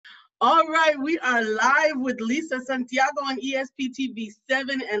All right, we are live with Lisa Santiago on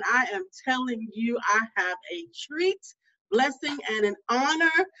ESPTV7, and I am telling you, I have a treat, blessing, and an honor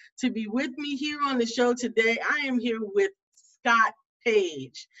to be with me here on the show today. I am here with Scott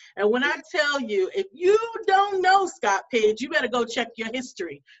Page. And when I tell you, if you don't know Scott Page, you better go check your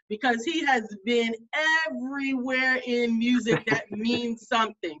history because he has been everywhere in music that means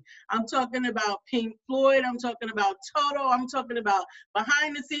something. I'm talking about Pink Floyd, I'm talking about Toto, I'm talking about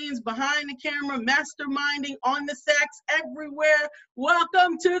behind the scenes, behind the camera, masterminding on the sax, everywhere.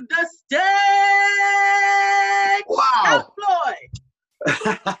 Welcome to the stage, Wow. Scott Floyd.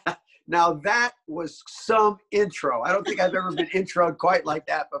 Now that was some intro. I don't think I've ever been introed quite like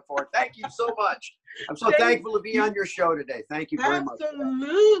that before. Thank you so much. I'm so thankful to be on your show today. Thank you very much.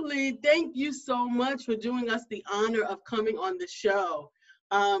 Absolutely. Thank you so much for doing us the honor of coming on the show.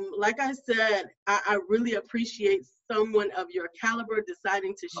 Like I said, I really appreciate someone of your caliber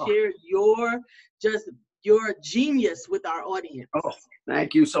deciding to share your genius with our audience. Oh,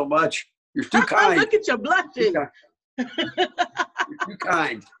 thank you so much. You're too kind. Look at you blushing. You're too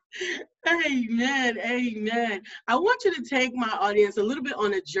kind. Amen. Amen. I want you to take my audience a little bit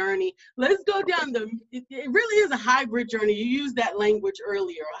on a journey. Let's go down it really is a hybrid journey. You used that language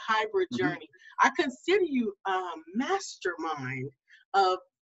earlier, a hybrid journey. I consider you a mastermind of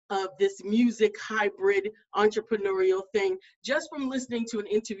this music hybrid entrepreneurial thing just from listening to an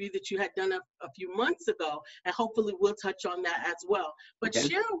interview that you had done a few months ago, and hopefully we'll touch on that as well. But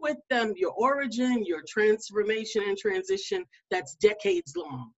share with them your origin, your transformation and transition that's decades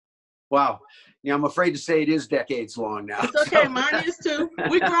long. Wow. Yeah, I'm afraid to say it is decades long now. It's okay. Mine is too.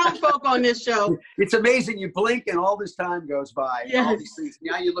 We grown folk on this show. It's amazing. You blink and all this time goes by. Yes. All these things.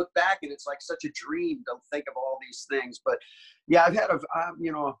 Now you look back and it's like such a dream to think of all these things. But yeah, I've had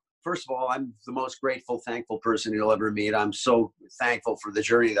first of all, I'm the most grateful, thankful person you'll ever meet. I'm so thankful for the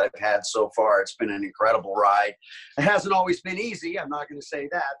journey that I've had so far. It's been an incredible ride. It hasn't always been easy. I'm not going to say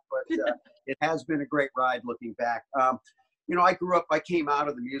that, but it has been a great ride looking back. I came out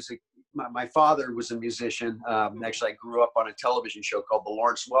of the music. My father was a musician. Actually, I grew up on a television show called The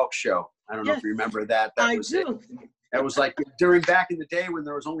Lawrence Welk Show. I don't know if you remember that. I do. That was like back in the day when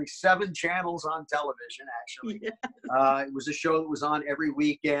there was only 7 channels on television, actually. Yeah. It was a show that was on every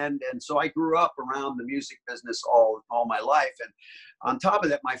weekend. And so I grew up around the music business all my life. And on top of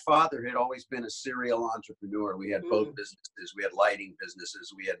that, my father had always been a serial entrepreneur. We had boat businesses. We had lighting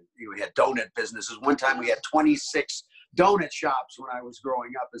businesses. We had donut businesses. One time we had 26 donut shops when I was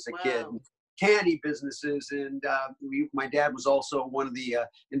growing up as a kid. Candy businesses, and my dad was also one of the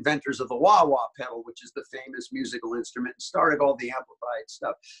inventors of the wah-wah pedal, which is the famous musical instrument, and started all the amplified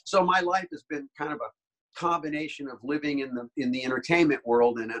stuff. So my life has been kind of a combination of living in the entertainment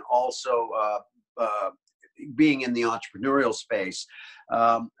world and then also being in the entrepreneurial space.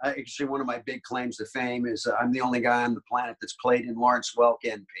 Actually, one of my big claims to fame is I'm the only guy on the planet that's played in Lawrence Welk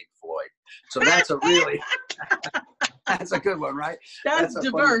and Pink Floyd. So that's a really that's a good one, right? That's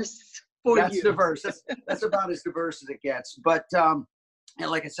diverse. That's diverse. That's about as diverse as it gets. But and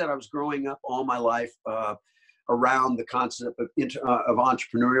like I said, I was growing up all my life around the concept of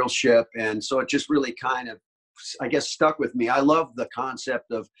entrepreneurship, and so it just really kind of, I guess, stuck with me. I love the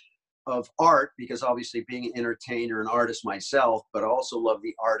concept of art because obviously being an entertainer and artist myself, but I also love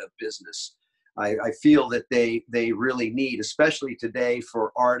the art of business. I feel that they really need, especially today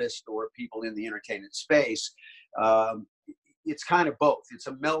for artists or people in the entertainment space. It's kind of both. It's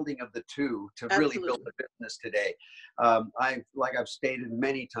a melding of the two to really build a business today. Like I've stated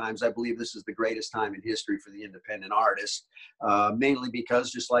many times, I believe this is the greatest time in history for the independent artist, mainly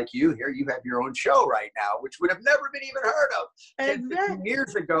because just like you here, you have your own show right now, which would have never been even heard of 10, 15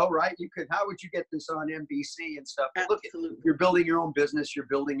 years ago, right? How would you get this on NBC and stuff? Look, you're building your own business, you're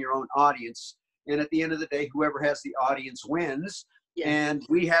building your own audience. And at the end of the day, whoever has the audience wins. Yes. And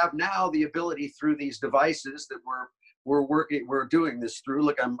we have now the ability through these devices that we're doing this through.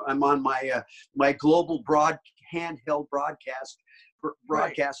 Look, I'm on my global handheld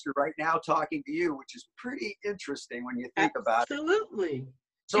broadcaster right now talking to you, which is pretty interesting when you think about it. Absolutely.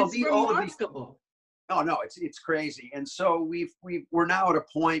 So it's remarkable. It's crazy. And so we're now at a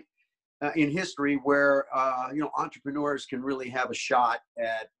point in history where entrepreneurs can really have a shot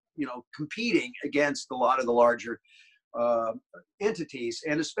at competing against a lot of the larger entities.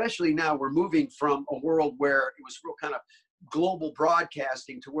 And especially now we're moving from a world where it was real kind of global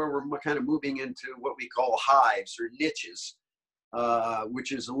broadcasting to where we're kind of moving into what we call hives or niches,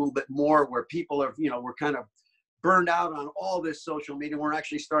 which is a little bit more where people are, we're kind of burned out on all this social media. We're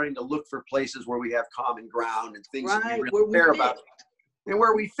actually starting to look for places where we have common ground and things that we really care about and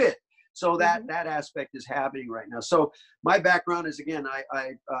where we fit. So that aspect is happening right now. So my background is, again,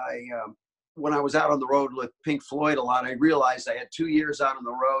 when I was out on the road with Pink Floyd a lot, I realized I had 2 years out on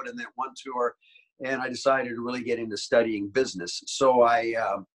the road and then one tour, and I decided to really get into studying business. So I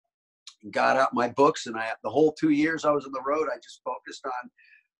got out my books, and the whole 2 years I was on the road, I just focused on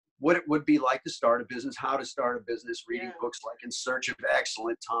what it would be like to start a business, how to start a business, reading books like In Search of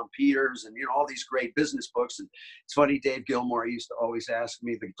Excellence, Tom Peters, and all these great business books. And it's funny, Dave Gilmour used to always ask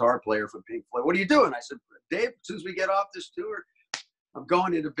me, the guitar player from Pink Floyd, "What are you doing?" I said, "Dave, as soon as we get off this tour, I'm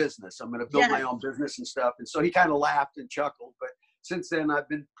going into business. I'm going to build my own business and stuff." And so he kind of laughed and chuckled. But since then, I've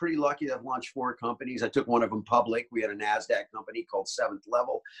been pretty lucky to have launched 4 companies. I took one of them public. We had a NASDAQ company called Seventh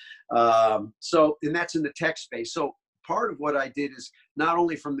Level. And that's in the tech space. So part of what I did is, not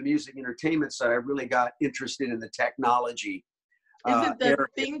only from the music entertainment side, I really got interested in the technology. Is it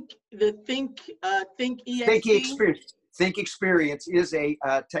Think Think EXP? Experience. Think Experience is a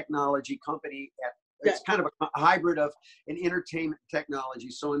technology company. It's kind of a hybrid of an entertainment technology.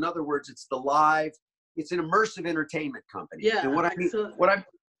 So in other words, it's an immersive entertainment company. Yeah. And what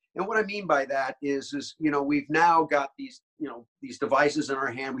I mean by that is we've now got these devices in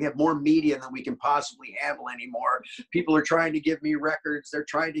our hand. We have more media than we can possibly handle anymore. People are trying to give me records. They're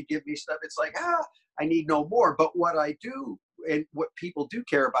trying to give me stuff. It's like, I need no more. But what I do, and what people do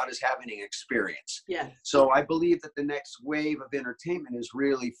care about, is having an experience. Yes. So I believe that the next wave of entertainment is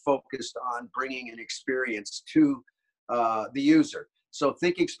really focused on bringing an experience to the user. So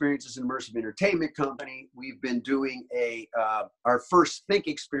Think Experience is an immersive entertainment company. We've been doing our first Think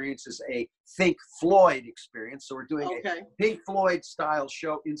Experience is a Think Floyd experience. So we're doing a Pink Floyd style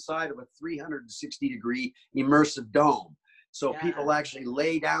show inside of a 360-degree immersive dome. So people actually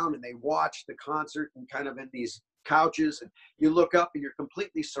lay down and they watch the concert, and kind of in these couches, and you look up and you're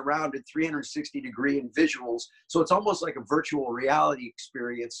completely surrounded 360-degree in visuals. So it's almost like a virtual reality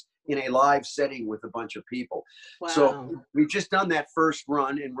experience in a live setting with a bunch of people. Wow. So we've just done that first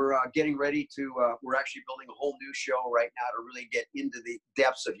run, and we're getting ready to, we're actually building a whole new show right now to really get into the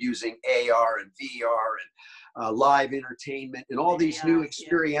depths of using AR and VR and live entertainment and all these new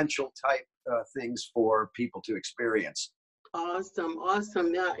experiential type things for people to experience. Awesome.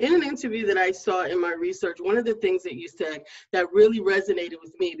 Awesome. Now, in an interview that I saw in my research, one of the things that you said that really resonated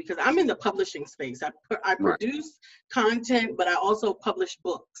with me, because I'm in the publishing space. I produce content, but I also publish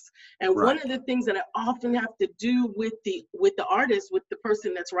books. And one of the things that I often have to do with the artist, with the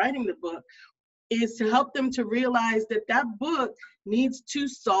person that's writing the book, is to help them to realize that that book needs to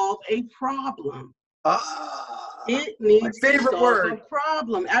solve a problem. It needs to solve a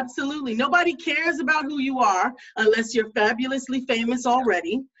problem. Absolutely. Nobody cares about who you are unless you're fabulously famous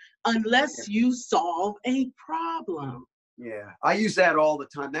already, unless you solve a problem. Yeah, I use that all the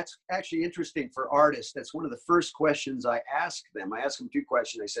time. That's actually interesting for artists. That's one of the first questions I ask them. I ask them 2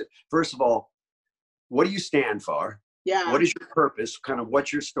 questions. I said, first of all, what do you stand for? Yeah. What is your purpose? Kind of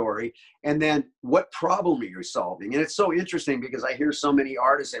what's your story? And then what problem are you solving? And it's so interesting because I hear so many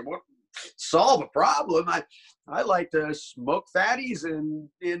artists say, "What? Solve a problem? I like to smoke fatties and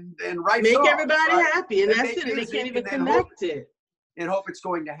write make songs, everybody happy, and that's it. And they can't even connect it. And hope it's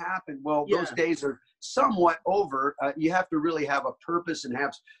going to happen." Well, those days are somewhat over. You have to really have a purpose and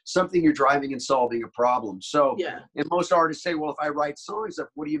have something you're driving and solving a problem. So, and most artists say, "Well, if I write songs,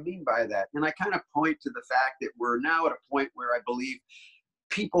 what do you mean by that?" And I kind of point to the fact that we're now at a point where I believe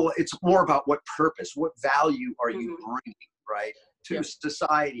people, it's more about what purpose, what value are you bringing, right? To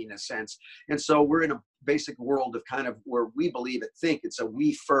society in a sense. And so we're in a basic world of kind of where we believe it's a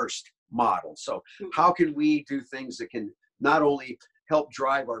we first model. So how can we do things that can not only help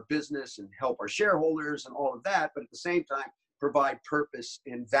drive our business and help our shareholders and all of that, but at the same time provide purpose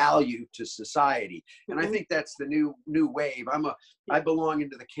and value to society? And I think that's the new wave. I belong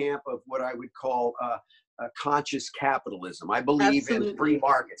into the camp of what I would call conscious capitalism. I believe in free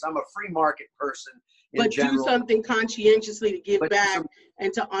markets. I'm a free market person. But do something conscientiously to give back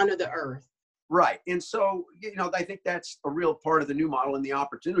and to honor the earth. Right. And so, I think that's a real part of the new model, and the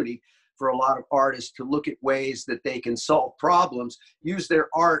opportunity for a lot of artists to look at ways that they can solve problems, use their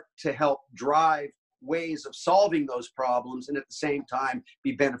art to help drive ways of solving those problems, and at the same time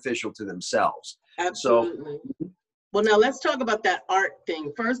be beneficial to themselves. Absolutely. So, well, now let's talk about that art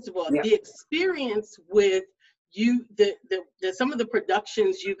thing. First of all, the experience with you, some of the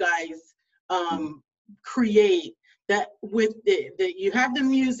productions you guys create, that with you have the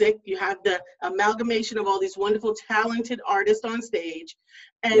music, you have the amalgamation of all these wonderful talented artists on stage,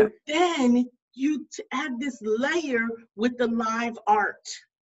 and then you add this layer with the live art.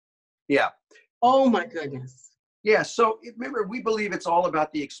 Oh my goodness. So remember, we believe it's all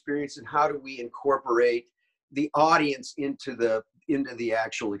about the experience and how do we incorporate the audience into the into the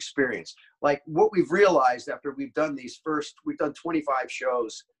actual experience. Like what we've realized after we've done we've done 25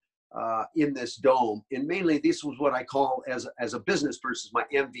 shows in this dome, and mainly this was what I call as a business person, my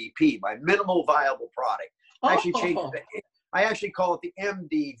MVP, my minimal viable product. I actually changed it. I actually call it the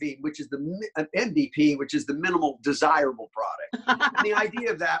MDV, which is the MDP, which is the minimal desirable product. And the idea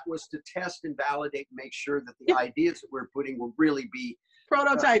of that was to test and validate and make sure that the ideas that we're putting will really be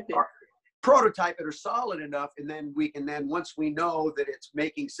prototype it or solid enough. And then once we know that it's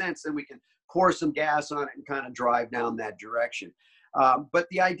making sense, then we can pour some gas on it and kind of drive down that direction. But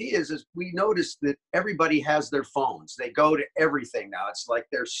the idea is we notice that everybody has their phones. They go to everything now. It's like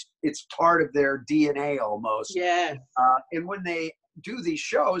it's part of their DNA almost. Yeah. And when they do these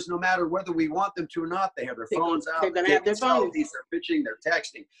shows, no matter whether we want them to or not, they have their phones out. They're going to have their phones. They're pitching, they're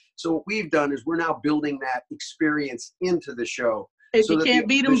texting. So what we've done is we're now building that experience into the show. If you can't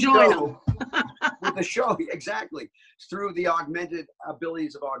beat them, join them. With the show, exactly. Through the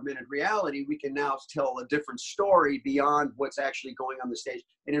abilities of augmented reality, we can now tell a different story beyond what's actually going on the stage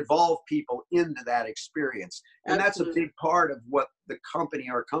and involve people into that experience. And Absolutely. That's a big part of what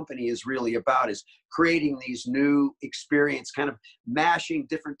our company is really about, is creating these new experience, kind of mashing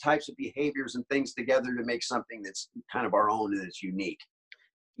different types of behaviors and things together to make something that's kind of our own and that's unique.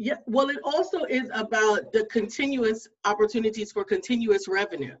 Yeah, well, it also is about the continuous opportunities for continuous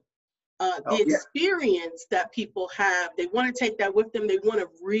revenue. The experience that people have, they want to take that with them. They want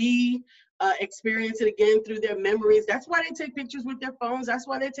to experience it again through their memories. That's why they take pictures with their phones. That's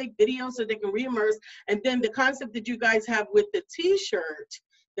why they take videos, so they can reimmerse. And then the concept that you guys have with the T-shirt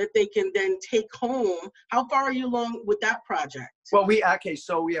that they can then take home. How far are you along with that project? Well, what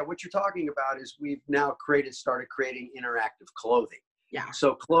you're talking about is we've now started creating interactive clothing. Yeah.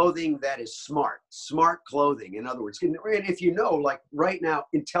 So clothing that is smart clothing. In other words, and if you know, like right now,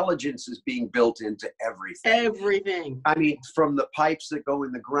 intelligence is being built into everything. Everything. I mean, from the pipes that go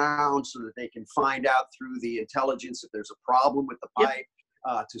in the ground so that they can find out through the intelligence if there's a problem with the pipe,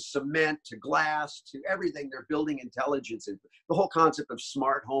 to cement, to glass, to everything. They're building intelligence into the whole concept of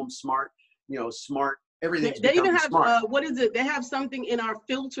smart home, smart everything's They even have smart. what is it? They have something in our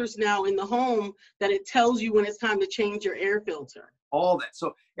filters now in the home that it tells you when it's time to change your air filter. All that.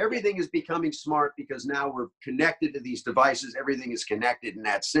 So everything is becoming smart because now we're connected to these devices. Everything is connected in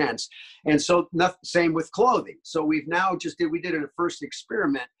that sense. And so same with clothing. So we did a first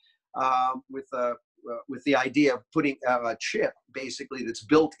experiment with the idea of putting a chip basically that's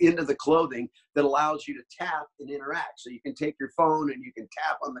built into the clothing that allows you to tap and interact. So you can take your phone and you can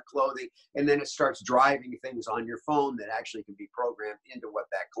tap on the clothing, and then it starts driving things on your phone that actually can be programmed into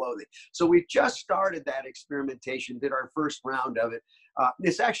that clothing. So we've just started that experimentation, did our first round of it.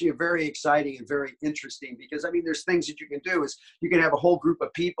 It's actually very exciting and very interesting because, I mean, there's things that you can do. Is you can have a whole group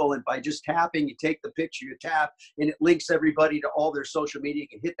of people, and by just tapping, you take the picture, you tap, and it links everybody to all their social media. You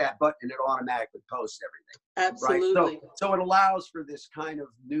can hit that button and it automatically posts everything. Absolutely. Right? So it allows for this kind of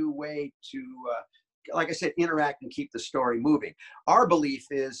new way to, like I said, interact and keep the story moving. Our belief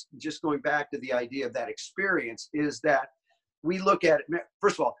is, just going back to the idea of that experience, is that we look at it.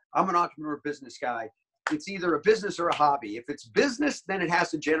 First of all, I'm an entrepreneur business guy. It's either a business or a hobby. If it's business, then it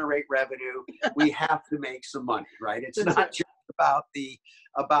has to generate revenue. We have to make some money, right? It's not just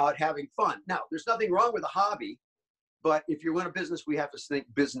about having fun. Now, there's nothing wrong with a hobby, but if you're in a business, we have to think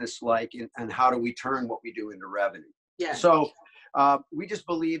business-like, and how do we turn what we do into revenue? Yeah. So we just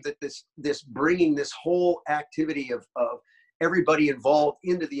believe that this bringing this whole activity of everybody involved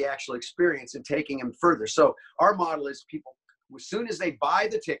into the actual experience and taking them further. So our model is people, as soon as they buy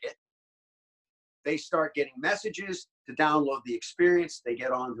the ticket, they start getting messages to download the experience. They get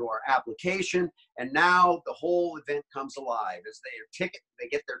onto our application, and now the whole event comes alive. As they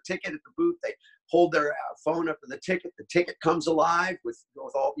get their ticket at the booth. They hold their phone up to the ticket. The ticket comes alive with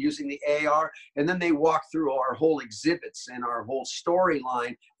all using the AR, and then they walk through our whole exhibits and our whole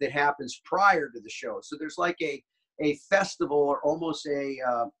storyline that happens prior to the show. So there's like a festival, or almost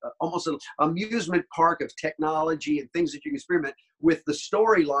an amusement park of technology and things that you can experiment with, the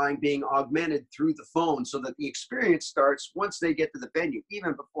storyline being augmented through the phone, so that the experience starts once they get to the venue,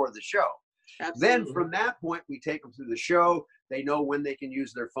 even before the show. Absolutely. Then from that point, we take them through the show. They know when they can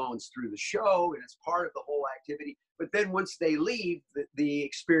use their phones through the show, and it's part of the whole activity. But then once they leave, the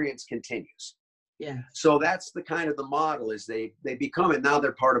experience continues. Yeah. So that's the kind of the model, is they become, and now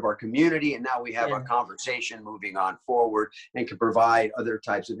they're part of our community, and now we have a conversation moving on forward and can provide other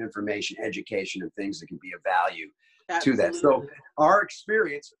types of information, education, and things that can be of value. Absolutely. To that. So our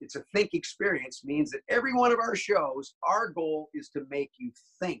experience, it's a think experience, means that every one of our shows, our goal is to make you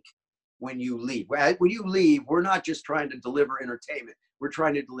think when you leave. When you leave, we're not just trying to deliver entertainment. We're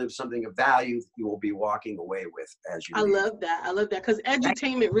trying to deliver something of value that you will be walking away with as you leave. I love that because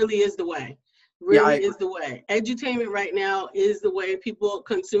edutainment really is the way. Yeah, Really is the way. Edutainment right now is the way people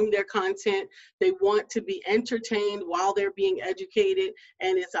consume their content. They want to be entertained while they're being educated,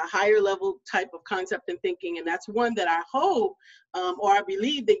 and it's a higher level type of concept and thinking. And that's one that I hope, or I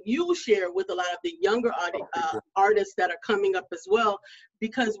believe that you'll share with a lot of the younger artists that are coming up as well,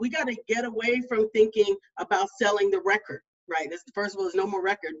 because we got to get away from thinking about selling the record. Right. That's the first of all, there's no more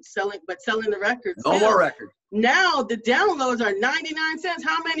records selling the records. No more records. Now the downloads are 99 cents.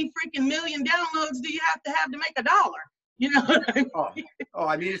 How many freaking million downloads do you have to make $1? You know what I mean?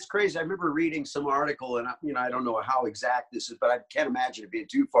 I mean, it's crazy. I remember reading some article, and I don't know how exact this is, but I can't imagine it being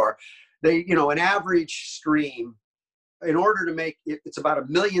too far. An average stream, in order to make it, it's about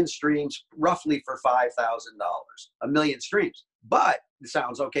 1 million streams, roughly for $5,000. 1 million streams. But it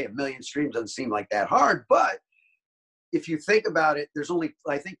sounds okay. 1 million streams doesn't seem like that hard, but if you think about it,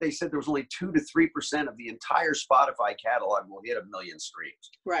 I think they said there was only 2 to 3% of the entire Spotify catalog will hit 1 million streams.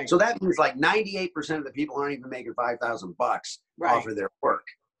 Right. So that means like 98% of the people aren't even making $5,000 off of their work.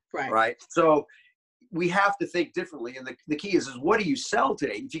 Right. So we have to think differently. And the key is what do you sell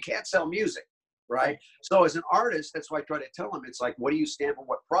today? If you can't sell music, right? So as an artist, that's why I try to tell them, it's like, what do you stand for?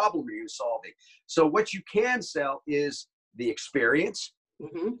 What problem are you solving? So what you can sell is the experience,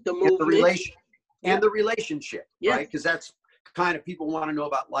 the movement, the relation. And the relationship, yes. Right? Because that's kind of people want to know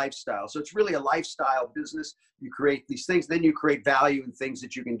about lifestyle. So it's really a lifestyle business. You create these things, then you create value in things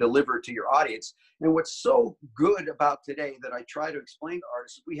that you can deliver to your audience. And what's so good about today that I try to explain to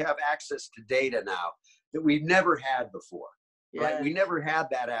artists, we have access to data now that we've never had before. Yeah. Right? We never had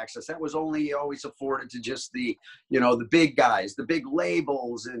that access. That was only always afforded to just the big guys, the big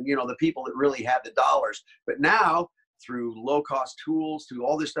labels, and the people that really had the dollars. But now, through low-cost tools, through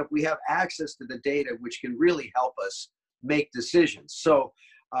all this stuff, we have access to the data, which can really help us make decisions. So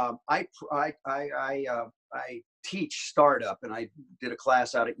I teach startup, and I did a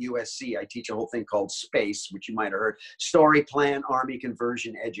class out at USC. I teach a whole thing called SPACE, which you might have heard, Story Plan Army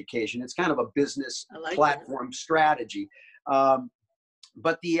Conversion Education. It's kind of a business platform strategy. But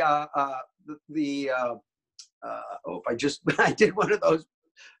I did one of those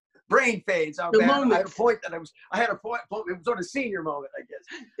brain fades. I had a point that I had a point. It was on a senior moment, I guess.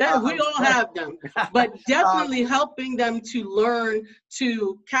 We all have them, but definitely helping them to learn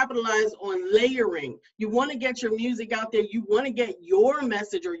to capitalize on layering. You want to get your music out there. You want to get your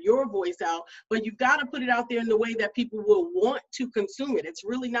message or your voice out, but you've got to put it out there in the way that people will want to consume it. It's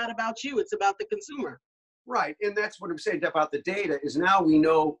really not about you. It's about the consumer. Right. And that's what I'm saying about the data is now we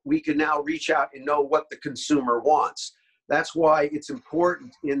can now reach out and know what the consumer wants. That's why it's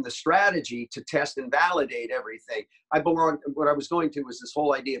important in the strategy to test and validate everything. What I was going to was this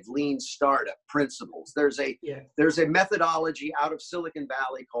whole idea of lean startup principles. There's a methodology out of Silicon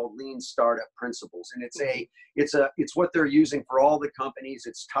Valley called lean startup principles. And it's what they're using for all the companies.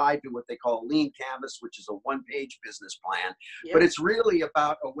 It's tied to what they call lean canvas, which is a one-page business plan. Yep. But it's really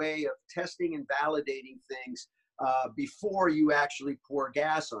about a way of testing and validating things before you actually pour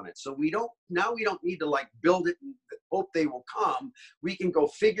gas on it. So we don't need to build it and hope they will come. We can go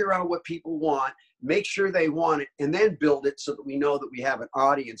figure out what people want, make sure they want it, and then build it so that we know that we have an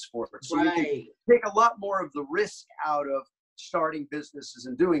audience for it. So we can take a lot more of the risk out of starting businesses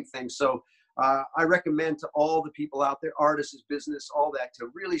and doing things. So I recommend to all the people out there, artists, business, all that, to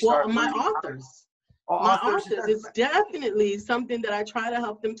really start. Well, my authors, it's definitely something that I try to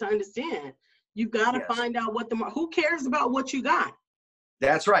help them to understand. You've got to find out who cares about what you got?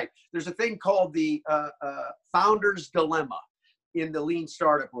 That's right. There's a thing called the founder's dilemma in the lean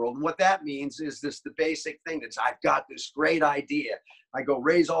startup world. And what that means is the basic thing that's, I've got this great idea. I go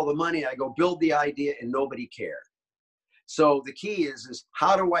raise all the money. I go build the idea and nobody cared. So the key is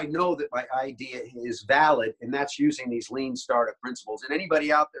how do I know that my idea is valid? And that's using these lean startup principles. And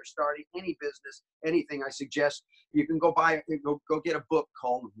anybody out there starting any business, anything, I suggest you can go get a book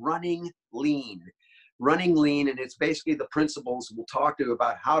called Running Lean. Running Lean, and it's basically the principles we'll talk to you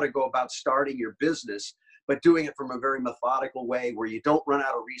about how to go about starting your business, but doing it from a very methodical way where you don't run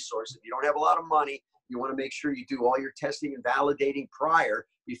out of resources. If you don't have a lot of money, you want to make sure you do all your testing and validating prior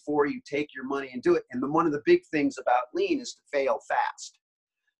before you take your money and do it. And one of the big things about lean is to fail fast.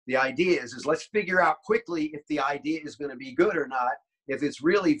 The idea is let's figure out quickly if the idea is going to be good or not, if it's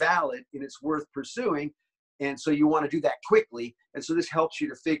really valid and it's worth pursuing. And so you want to do that quickly. And so this helps you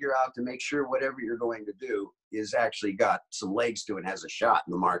to figure out to make sure whatever you're going to do is actually got some legs to it and has a shot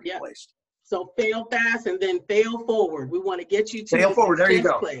in the marketplace. So fail fast and then fail forward. We want to get you to Fail forward. There you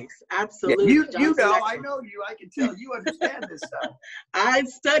go. place. Yeah, Absolutely. you Johnson know, I Excellence. know you. I can tell you understand this stuff. I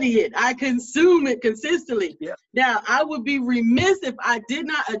study it. I consume it consistently. Yeah. Now, I would be remiss if I did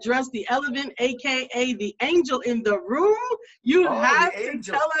not address the elephant, AKA the angel in the room. You have to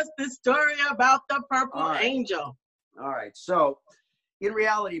tell us the story about the purple angel. All right. So in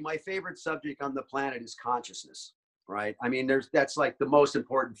reality, my favorite subject on the planet is consciousness, right? I mean, that's like the most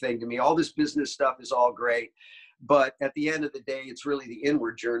important thing to me. All this business stuff is all great, but at the end of the day, it's really the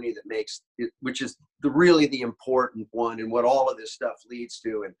inward journey that makes it, which is really the important one, and what all of this stuff leads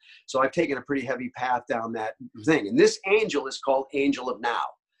to. And so I've taken a pretty heavy path down that thing. And this angel is called Angel of Now.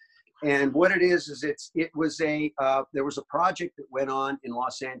 And what it is there was a project that went on in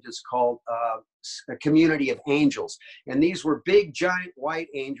Los Angeles called a Community of Angels. And these were big, giant white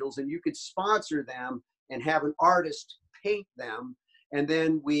angels, and you could sponsor them and have an artist paint them. And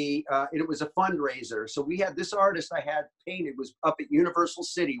then it was a fundraiser. So we had this artist I had painted was up at Universal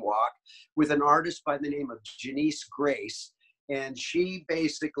City Walk with an artist by the name of Janice Grace. And she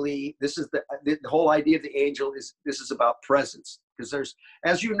basically, this is the whole idea of the angel this is about presence. Because there's,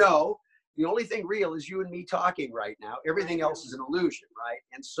 as you know, the only thing real is you and me talking right now. Everything else is an illusion, right?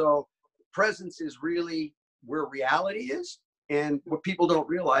 And so presence is really where reality is. And what people don't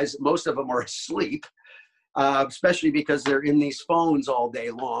realize, most of them are asleep. Especially because they're in these phones all day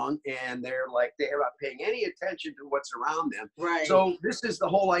long, and they're not paying any attention to what's around them. Right. So this is the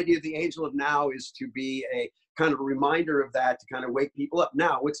whole idea of the Angel of Now, is to be a kind of a reminder of that, to kind of wake people up.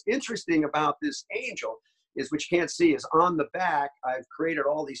 Now, what's interesting about this angel is, what you can't see, is on the back, I've created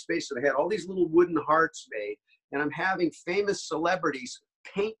all these spaces. I had all these little wooden hearts made, and I'm having famous celebrities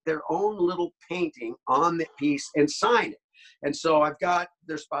paint their own little painting on the piece and sign it. And so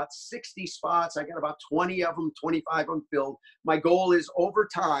there's about 60 spots. I got about 20 of them, 25 of them filled. My goal is, over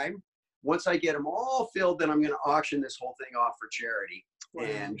time, once I get them all filled, then I'm going to auction this whole thing off for charity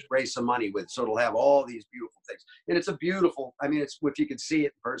and raise some money with it. So it'll have all these beautiful things. And it's a beautiful, I mean, if you can see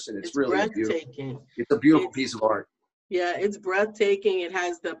it in person, it's really breathtaking. Beautiful. It's a beautiful piece of art. Yeah, it's breathtaking. It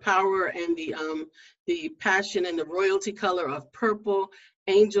has the power and the passion and the royalty color of purple.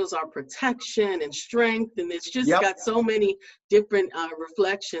 Angels are protection and strength, and it's just got so many different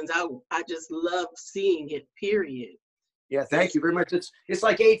reflections. I just love seeing it, period. Yeah, thank you very much. It's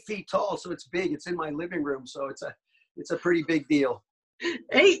like 8 feet tall, so it's big. It's in my living room, so it's a pretty big deal.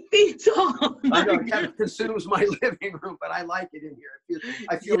 8 feet tall. I know it kind of consumes my living room, but I like it in here.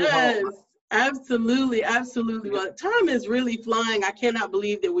 I feel at home. Absolutely, absolutely. Well, time is really flying. I cannot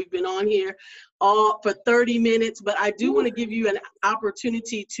believe that we've been on here all for 30 minutes, but I do want to give you an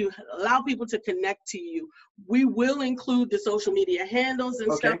opportunity to allow people to connect to you. We will include the social media handles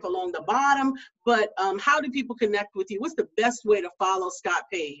and stuff along the bottom, but how do people connect with you? What's the best way to follow Scott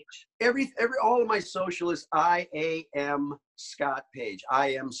Page? All of my social is I am Scott Page.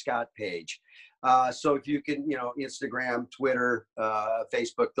 I am Scott Page. So if you can, Instagram, Twitter,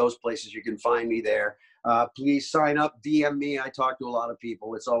 Facebook, those places, you can find me there. Please sign up, DM me. I talk to a lot of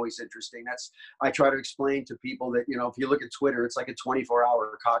people. It's always interesting. I try to explain to people that, if you look at Twitter, it's like a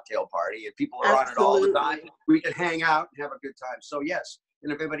 24-hour cocktail party, and people are on it all the time. We can hang out and have a good time. So yes,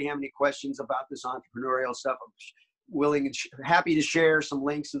 and if anybody have any questions about this entrepreneurial stuff, I'm willing and happy to share some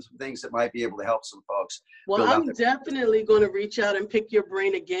links and some things that might be able to help some folks. Well, I'm definitely going to reach out and pick your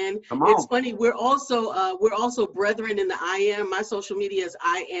brain again. Come on. It's funny, we're also brethren in the I am. My social media is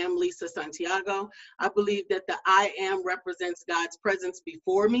I am Lisa Santiago. I believe that the I am represents God's presence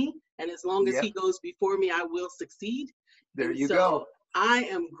before me, and as long as he goes before me, I will succeed. There you go. I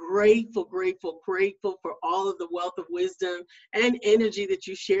am grateful for all of the wealth of wisdom and energy that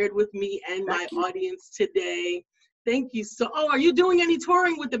you shared with me and my audience today. Thank you. Are you doing any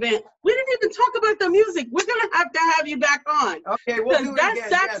touring with the band? We didn't even talk about the music. We're going to have you back on. Okay, we'll do it again. That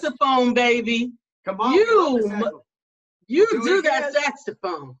saxophone, baby. Come on. You do that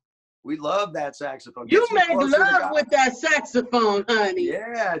saxophone. We love that saxophone. You make love with that saxophone, honey.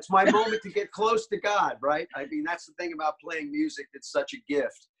 Yeah, it's my moment to get close to God, right? I mean, that's the thing about playing music. It's such a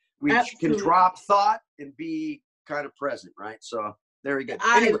gift. We can drop thought and be kind of present, right? So there we go.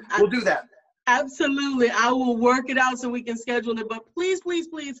 Anyway, we'll do that. Absolutely. I will work it out so we can schedule it. But please, please,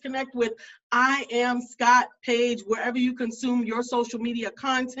 please connect with I am Scott Page wherever you consume your social media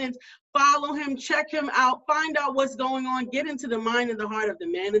content. Follow him, check him out, find out what's going on, get into the mind and the heart of the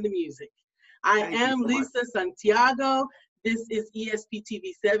man of the music. I am Lisa Santiago. This is ESP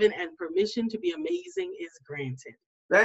TV 7, and permission to be amazing is granted.